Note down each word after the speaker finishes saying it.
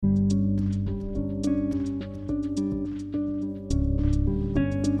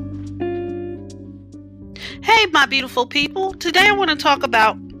my beautiful people. Today I want to talk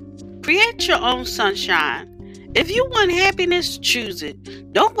about create your own sunshine. If you want happiness, choose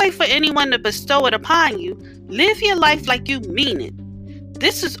it. Don't wait for anyone to bestow it upon you. Live your life like you mean it.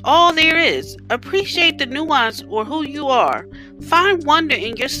 This is all there is. Appreciate the nuance or who you are. Find wonder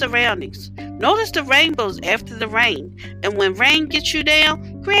in your surroundings. Notice the rainbows after the rain. And when rain gets you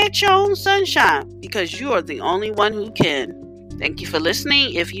down, create your own sunshine because you are the only one who can. Thank you for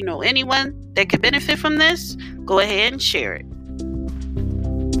listening. If you know anyone that could benefit from this, go ahead and share it.